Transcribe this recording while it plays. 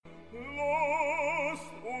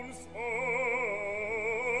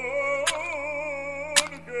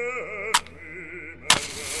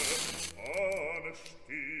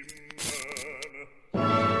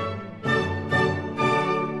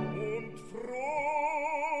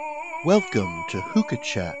Welcome to Hookah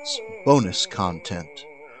Chat's bonus content,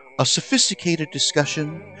 a sophisticated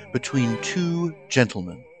discussion between two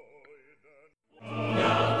gentlemen.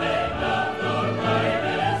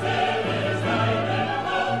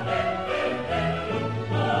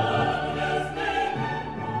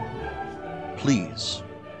 Please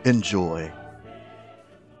enjoy.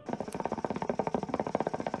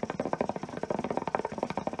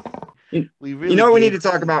 We You know what we need to gave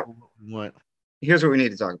talk about? what? Here's what we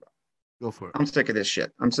need to talk about. Go for it. I'm sick of this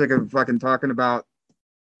shit. I'm sick of fucking talking about,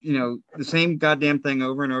 the same goddamn thing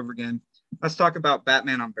over and over again. Let's talk about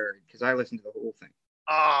Batman Unburied because I listened to the whole thing.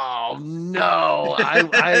 Oh no,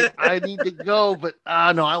 I need to go, but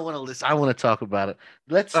no, I want to listen. I want to talk about it.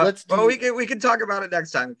 Let's do. Well, we can talk about it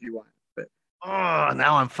next time if you want. But Oh,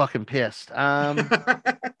 now I'm fucking pissed.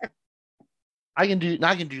 I can do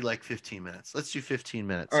like 15 minutes. Let's do 15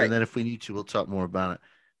 minutes, all and right, then if we need to, we'll talk more about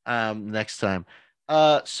it next time.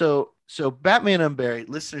 So Batman Unburied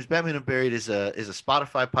listeners, Batman Unburied is a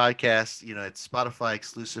Spotify podcast. You know, it's Spotify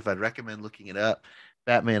exclusive. I'd recommend looking it up.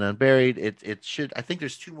 Batman Unburied. It should. I think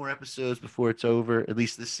there's two more episodes before it's over, at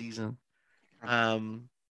least this season. Um,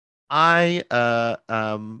 I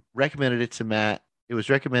recommended it to Matt. It was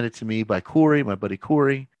recommended to me by Corey, my buddy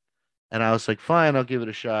Corey, and I was like, fine, I'll give it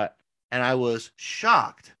a shot. And I was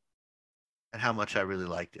shocked at how much I really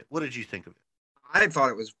liked it. What did you think of it? I thought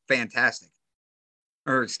it was fantastic,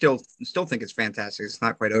 or still think it's fantastic. It's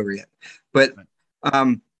not quite over yet, but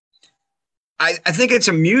um, I think it's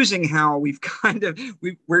amusing how we've kind of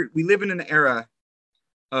we live in an era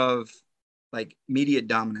of like media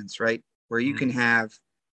dominance, right? Where you can have,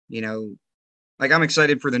 you know, like I'm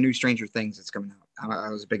excited for the new Stranger Things that's coming out. I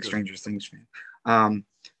was a big Stranger Things fan. Um,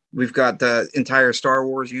 we've got the entire Star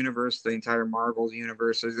Wars universe, the entire Marvel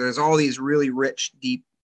universe. There's all these really rich, deep,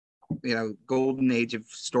 golden age of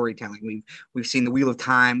storytelling. We've seen the Wheel of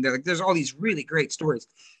Time. There's all these really great stories,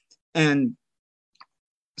 and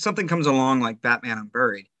something comes along like Batman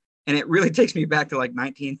Unburied, and it really takes me back to like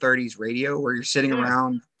 1930s radio, where you're sitting Yeah.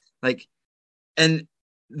 around like, and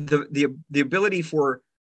the ability for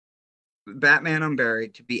Batman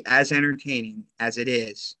Unburied to be as entertaining as it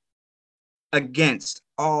is against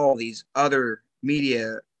all these other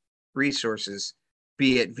media resources,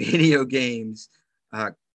 be it video games,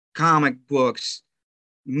 comic books,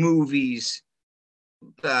 movies,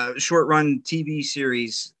 short run TV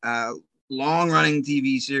series, long running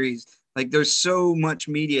TV series. Like there's so much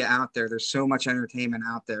media out there. There's so much entertainment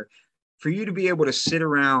out there. For you to be able to sit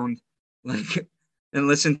around like and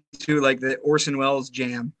listen to like the Orson Welles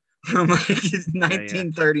jam from like Yeah, yeah.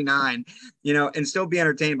 1939, and still be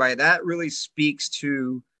entertained by it, that really speaks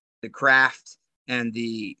to the craft and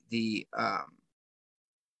the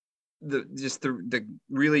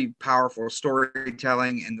really powerful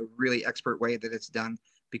storytelling and the really expert way that it's done.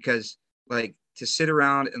 Because like to sit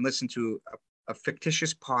around and listen to a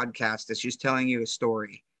fictitious podcast that's just telling you a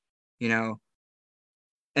story, you know,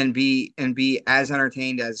 and be as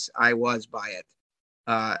entertained as I was by it.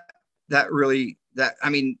 Uh, that I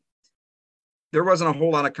mean, there wasn't a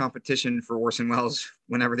whole lot of competition for Orson Welles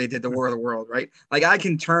whenever they did the War of the World, right? Like I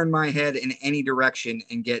can turn my head in any direction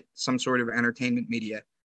and get some sort of entertainment media,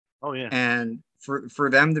 Oh yeah. and for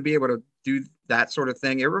them to be able to do that sort of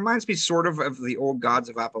thing, it reminds me sort of the old Gods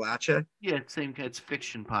of Appalachia, Yeah, it's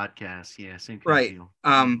fiction podcast. Yeah, same kind of right?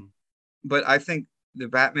 deal. But I think the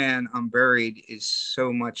Batman Unburied is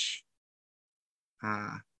so much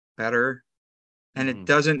uh, better, and it Hmm.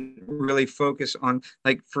 doesn't really focus on,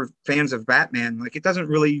 like, for fans of Batman, like it doesn't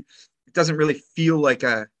really feel like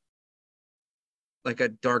a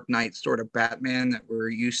Dark Knight sort of Batman that we're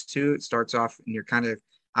used to. It starts off and you're kind of,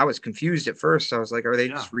 I was confused at first. I was like, are they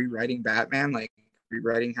Yeah. just rewriting Batman, like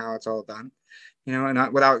rewriting how it's all done? And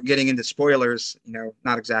not without getting into spoilers,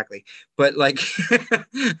 not exactly, but like,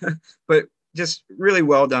 but just really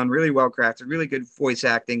well done, really well crafted, really good voice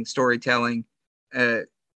acting, storytelling. Uh,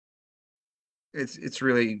 it's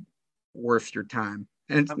really worth your time,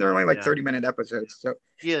 and they're only like Yeah. 30-minute episodes. So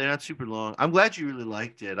Yeah, they're not super long. I'm glad you really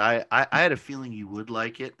liked it. I had a feeling you would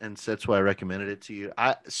like it, and so that's why I recommended it to you.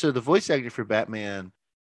 So the voice actor for Batman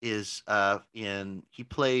is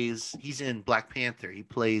he's in Black Panther. He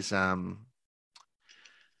plays I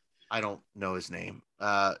don't know his name.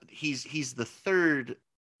 He's the third.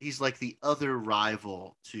 He's like the other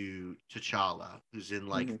rival to T'Challa, who's in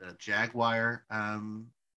like mm-hmm. the Jaguar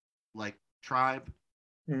like tribe.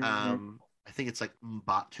 Mm-hmm. I think it's like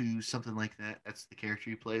Mbatu, something like that. That's the character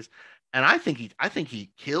he plays, and I think he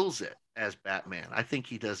kills it as Batman. I think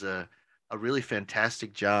he does a really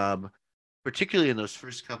fantastic job, particularly in those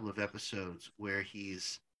first couple of episodes where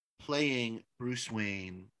he's playing Bruce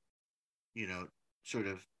Wayne, you know, sort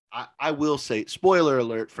of I will say, spoiler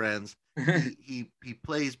alert, friends. He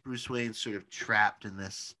plays Bruce Wayne sort of trapped in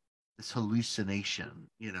this hallucination,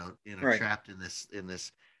 Right. trapped in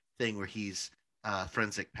this thing where he's a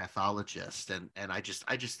forensic pathologist, and I just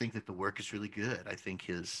think that the work is really good. I think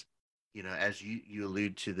his, as you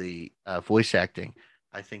allude to the voice acting,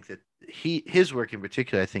 I think that his work in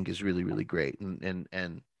particular, I think, is really really great,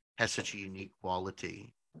 and has such a unique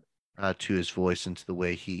quality to his voice and to the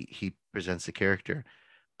way he presents the character.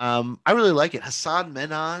 I really like it. Hassan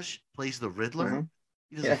Minhaj plays the Riddler. Uh-huh.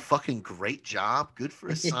 He does a Yeah. fucking great job. Good for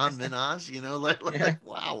Hassan Yeah. Minhaj. Yeah.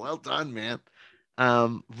 Wow, well done, man.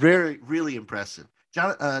 Very really impressive.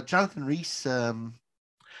 Jonathan Rhys, a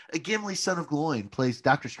Gimli, son of Gloin, plays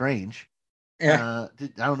Doctor Strange. Yeah. I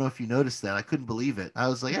don't know if you noticed that. I couldn't believe it. I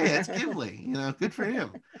was like, hey, that's Gimli. Good for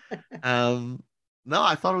him. Um, no,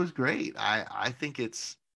 I thought it was great. I think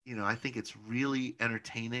it's really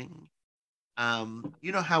entertaining.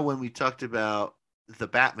 You know how when we talked about the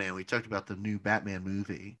Batman, we talked about the new Batman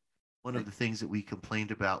movie. One of the things that we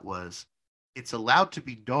complained about was it's allowed to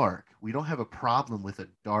be dark. We don't have a problem with a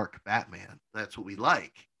dark Batman. That's what we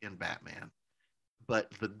like in Batman.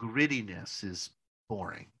 But the grittiness is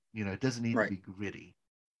boring. It doesn't need to Right. be gritty.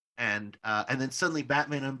 And then suddenly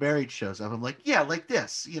Batman Unburied shows up. I'm like, yeah, like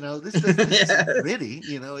this. This isn't Yeah. gritty.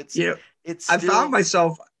 You know, It's I found still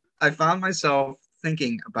myself I found myself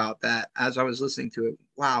thinking about that as I was listening to it.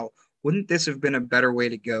 Wow, wouldn't this have been a better way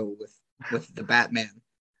to go with the Batman?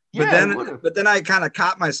 But yeah, it then would have. but then I kind of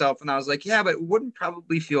caught myself and I was like, yeah, but it wouldn't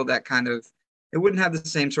probably feel that kind of it wouldn't have the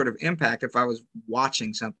same sort of impact if I was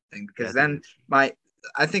watching something Yeah, because then my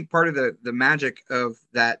I think part of the magic of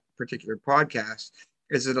that particular podcast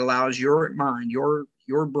is it allows your mind, your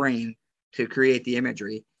brain to create the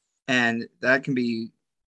imagery and that can be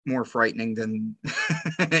more frightening than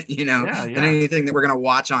yeah, than yeah. anything that we're going to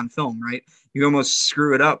watch on film, right? You almost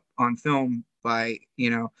screw it up on film by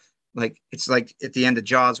like it's like at the end of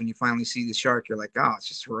Jaws when you finally see the shark, you're like, oh, it's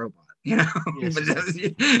just a robot, Yes, but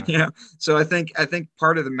it's right. so I think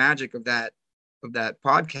part of the magic of that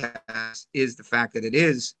podcast is the fact that it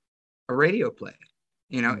is a radio play,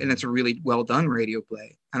 and it's Mhm. a really well done radio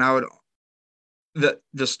play, and I would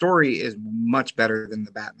the story is much better than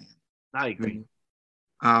the Batman. I agree. Than,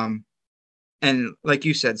 um, and like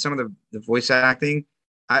you said, some of the voice acting,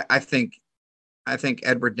 I think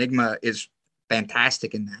Edward Nigma is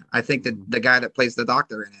fantastic in that. I think that Mhm. the guy that plays the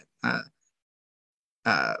doctor in it,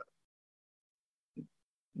 uh,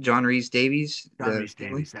 John Rhys Davies, John the Rhys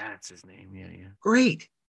Gimli, Davies, that's his name. Yeah, yeah. great,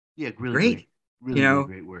 Yeah, really great. great, you Really, really know,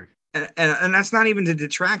 great work. and that's not even to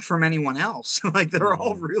detract from anyone else. Like they're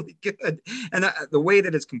all Mhm. really good, and the way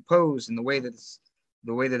that it's composed and the way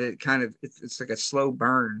that it kind of it's like a slow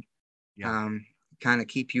burn, Yeah. um, kind of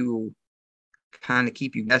keep you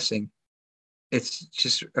guessing. It's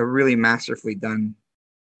just a really masterfully done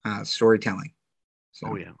storytelling. So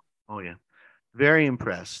Oh yeah. Oh yeah. Very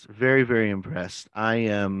impressed. Very, very impressed. I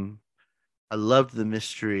loved the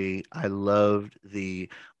mystery. I loved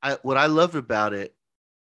what I loved about it,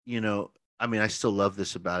 I mean, I still love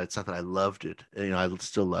this about it. It's not that I loved it. I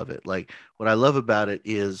still love it. Like what I love about it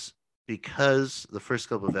is because the first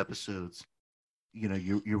couple of episodes,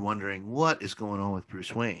 you're wondering what is going on with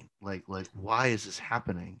Bruce Wayne. Like why is this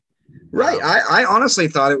happening? right, Um, I honestly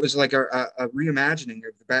thought it was like a reimagining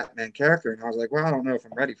of the Batman character, and I was like, well, I don't know if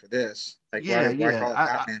I'm ready for this. Like, yeah, why yeah. call it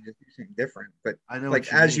Batman? Just do something different. But I know like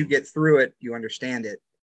what you as you mean. get through it, you understand it.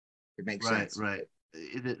 It makes Right, sense. right.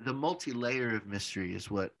 The multi-layer of mystery is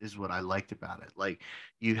what I liked about it. Like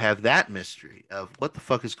you have that mystery of what the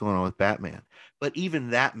fuck is going on with Batman, but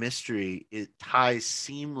even that mystery it ties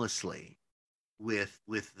seamlessly with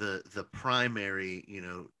the primary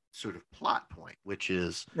sort of plot point, which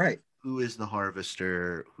is Right, who is the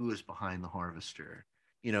harvester, who is behind the harvester,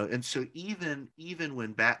 and so even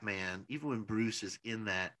when even when Bruce is in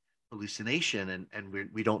that hallucination and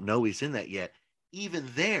we don't know he's in that yet, even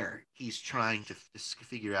there he's trying to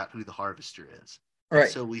figure out who the harvester is, and right.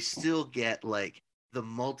 so we still get like the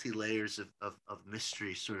multi layers of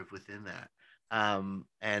mystery sort of within that,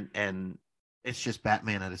 and it's just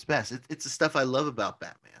Batman at its best. It's the stuff I love about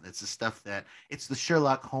Batman. It's the stuff that it's the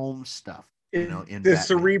Sherlock Holmes stuff, It's in the Batman.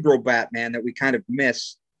 cerebral Batman that we kind of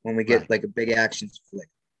miss when we get Right. like a big action flick.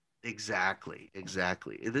 Exactly.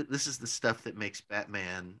 Exactly. This is the stuff that makes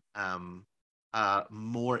Batman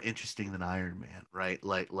more interesting than Iron Man, right?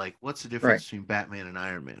 Like what's the Right, difference between Batman and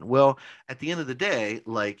Iron Man? Well, at the end of the day,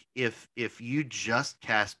 like if you just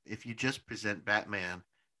present Batman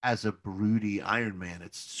as a broody Iron Man,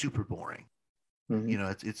 it's super boring.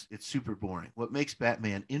 mm-hmm. It's super boring. What makes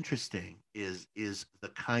Batman interesting is the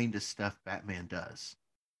kind of stuff Batman does.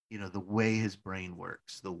 the way his brain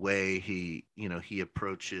works, the way he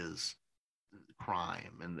approaches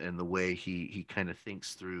crime, and the way he kind of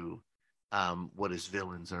thinks through what his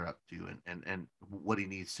villains are up to, and what he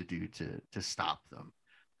needs to do to stop them.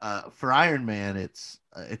 For Iron Man, it's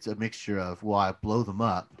a mixture of, well, I blow them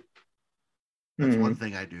up. That's one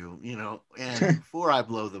thing I do, and before I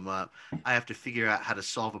blow them up, I have to figure out how to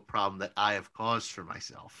solve a problem that I have caused for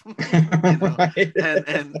myself. Right.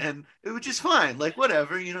 and which is fine. Like,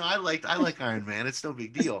 whatever, I like Iron Man. It's no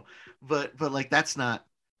big deal. But like, that's not,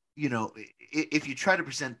 if you try to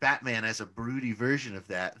present Batman as a broody version of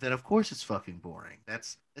that, then of course it's fucking boring.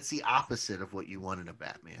 That's the opposite of what you want in a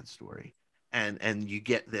Batman story. And you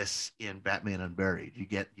get this in Batman Unburied. You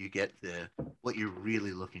get the what you're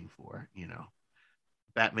really looking for,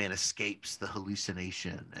 Batman escapes the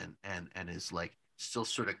hallucination and is like still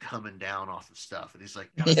sort of coming down off of stuff, and he's like,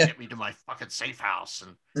 gotta get me to my fucking safe house,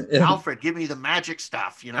 and Alfred, give me the magic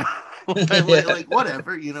stuff, like,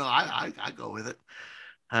 whatever, I go with it.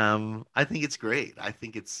 I think it's great. I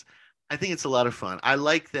think it's a lot of fun. I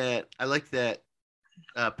like that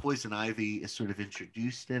Poison Ivy is sort of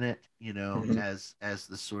introduced in it, as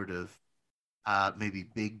the sort of maybe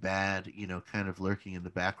big bad, kind of lurking in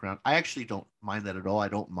the background. I actually don't mind that at all. I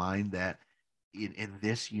don't mind that in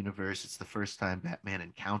this universe, it's the first time Batman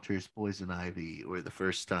encounters Poison Ivy, or the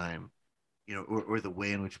first time, or the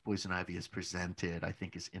way in which Poison Ivy is presented, I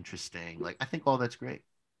think is interesting. Like, I think all that's great.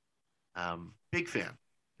 Big fan.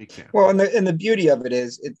 Well, and the beauty of it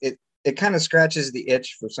is it kind of scratches the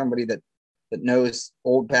itch for somebody that knows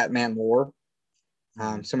old Batman lore.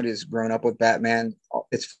 Somebody who's grown up with Batman.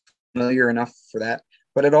 It's familiar enough for that,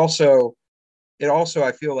 but it also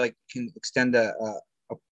I feel like can extend a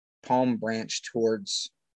palm branch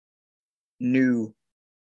towards new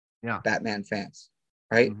Batman fans,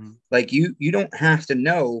 right? Like, you don't have to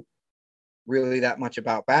know really that much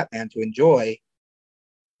about Batman to enjoy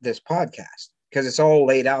this podcast, because it's all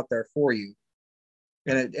laid out there for you,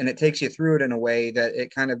 and it takes you through it in a way that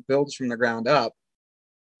it kind of builds from the ground up.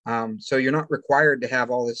 So you're not required to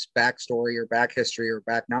have all this backstory or back history or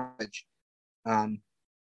back knowledge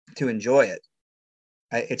to enjoy it.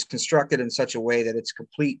 It's constructed in such a way that it's a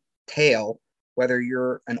complete tale, whether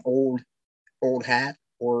you're an old hat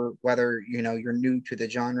or whether you're new to the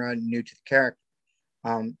genre, new to the character.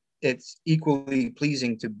 It's equally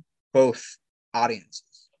pleasing to both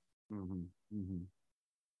audiences.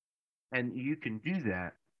 And you can do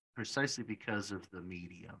that precisely because of the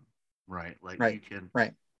medium, right? Like, right. You can,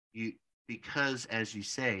 right. Because, as you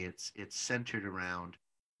say, it's centered around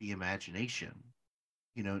the imagination.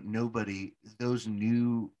 Those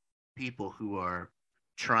new people who are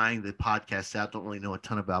trying the podcast out don't really know a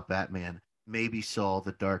ton about Batman. Maybe saw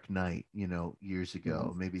The Dark Knight, years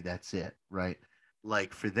ago. Maybe that's it, right?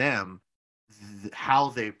 Like, for them, how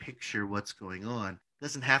they picture what's going on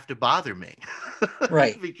doesn't have to bother me,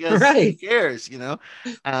 right? Because who cares,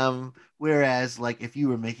 Whereas, like, if you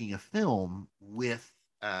were making a film with,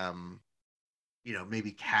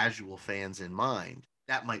 maybe casual fans in mind,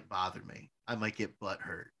 that might bother me. I might get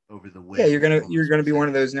butthurt over the way. Yeah, you're gonna be one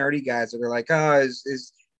of those nerdy guys that are like, oh,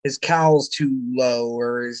 his cowl's too low,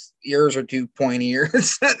 or his ears are too pointy, or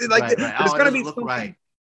like, right. There's gonna be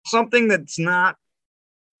something that's not,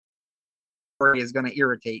 or is gonna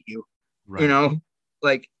irritate you, right.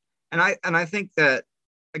 Like, and I think that,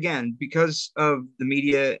 again, because of the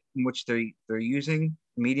media in which they're using,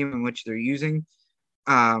 the medium in which they're using,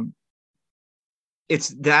 it's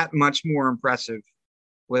that much more impressive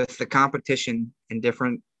with the competition in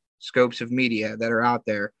different scopes of media that are out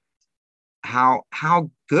there, how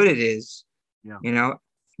good it is,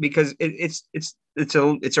 because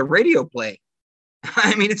it's a radio play.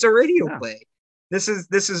 I mean, it's a radio play. This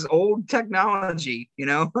is old technology,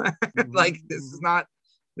 like, this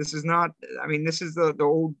is not, I mean, this is the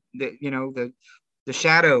old, the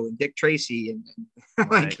Shadow and Dick Tracy and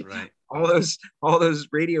like, all those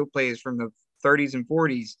radio plays from the 30s and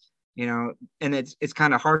 40s, and it's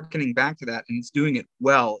kind of harkening back to that, and it's doing it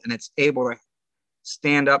well, and it's able to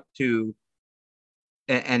stand up to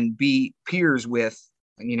and be peers with,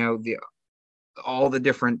 all the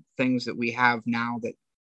different things that we have now that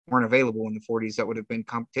weren't available in the 40s that would have been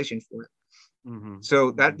competition for it.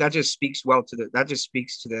 So that just speaks well to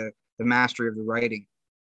the mastery of the writing,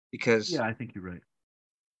 because I think you're right.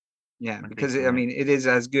 Because I mean, it is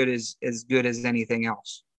as good as anything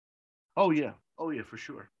else. Oh yeah, for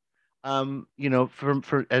sure.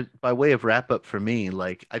 By way of wrap up for me,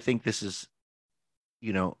 like, I think this is,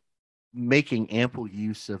 making ample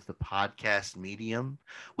use of the podcast medium,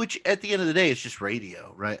 which at the end of the day is just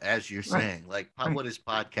radio, right? As you're saying, like, what is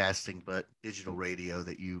podcasting but digital radio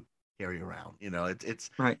that you carry around. You know,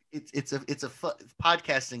 Right.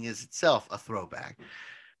 podcasting is itself a throwback.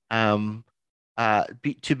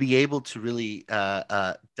 To be able to really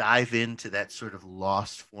dive into that sort of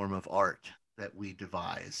lost form of art that we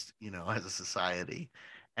devised, you know, as a society,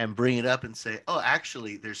 and bring it up and say, oh,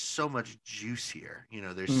 actually, there's so much juice here. You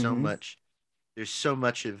know, there's so much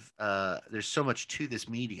to this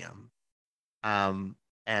medium, and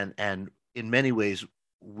in many ways,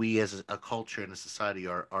 we as a culture and a society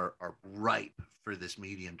are ripe for this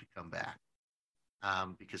medium to come back,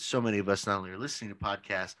 because so many of us not only are listening to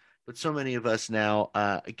podcasts, but so many of us now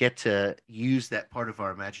get to use that part of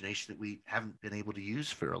our imagination that we haven't been able to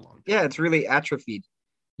use for a long time. Yeah, it's really atrophied.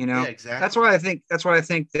 You know, Yeah, exactly. That's why I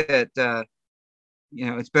think that you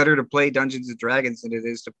know, it's better to play Dungeons and Dragons than it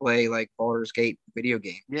is to play like Baldur's Gate video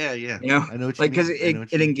game. Yeah, yeah. You know, I know what you like because mean. I know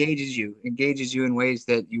what you it mean. engages you in ways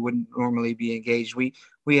that you wouldn't normally be engaged. We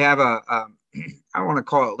have a I don't want to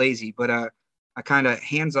call it lazy, but a kind of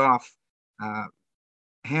uh,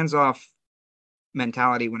 hands off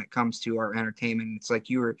mentality when it comes to our entertainment. It's like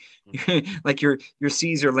like your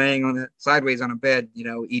Caesar laying on the sideways on a bed, you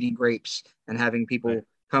know, eating grapes and having people Right.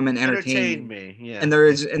 come and entertain you. me. Yeah. And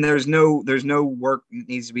there's no work that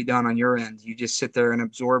needs to be done on your end. You just sit there and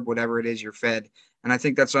absorb whatever it is you're fed. And I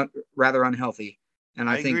think that's rather unhealthy. And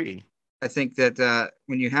I agree. I think that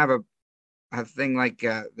when you have a thing like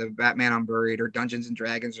the Batman Unburied or Dungeons and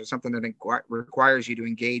Dragons or something that requires you to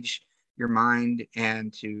engage your mind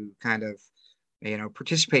and to kind of, you know,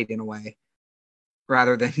 participate in a way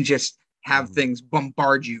rather than just have things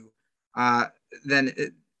bombard you, then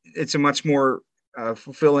it's a much more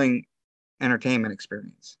fulfilling entertainment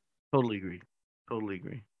experience. Totally agree. Totally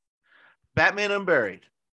agree. Batman Unburied.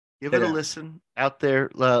 Give it a Yeah. listen out there,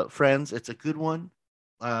 friends. It's a good one.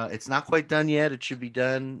 It's not quite done yet. It should be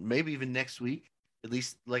done maybe even next week. At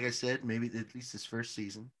least, like I said, maybe at least this first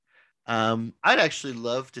season. I'd actually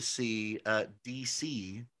love to see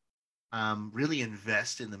DC really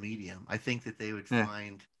invest in the medium. I think that they would Yeah.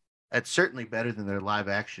 find that's certainly better than their live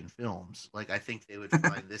action films. Like I think they would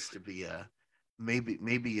find this to be a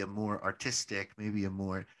maybe a more artistic, maybe a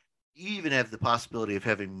more, you even have the possibility of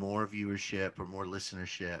having more viewership or more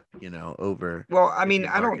listenership, you know, over Well, I if mean, you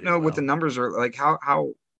I don't market it know what the well. numbers are like.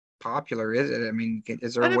 How popular is it? I mean,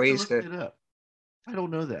 is there I'd have to ways look it up. I don't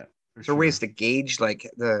know that for is there ways sure. to gauge like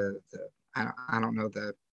the I don't know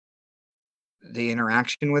the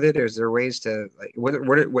interaction with it? Or is there ways to like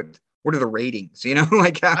what are the ratings? You know,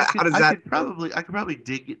 like how does that work? I could probably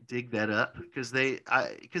dig that up because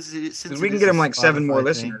Because since we it can is get a them like 7 more Spotify thing.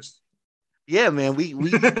 listeners. Yeah, man, we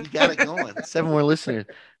got it going. 7 more listeners.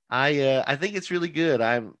 I think it's really good.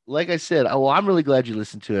 I'm like I said, I'm really glad you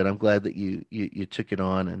listened to it. I'm glad that you took it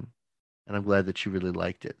on, and I'm glad that you really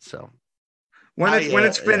liked it. So When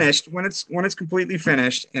it's yeah, finished, when it's completely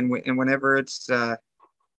finished, and whenever it's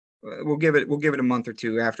we'll give it a month or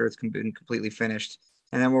two after it's been completely finished,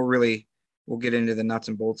 and then we'll get into the nuts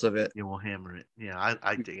and bolts of it, yeah, we'll hammer it. Yeah,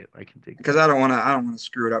 I dig it. I can dig because that. I don't want to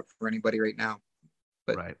screw it up for anybody right now.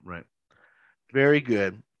 But Right, right. Very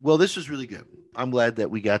good. Well, this was really good. I'm glad that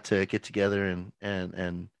we got to get together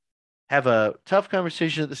and have a tough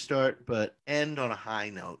conversation at the start, but end on a high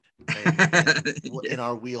note and in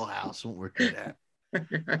our wheelhouse, what we're good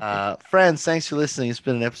at. Friends, thanks for listening. It's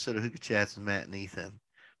been an episode of Hookah Chats with Matt and Ethan.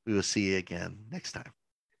 We will see you again next time.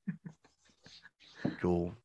 Cool.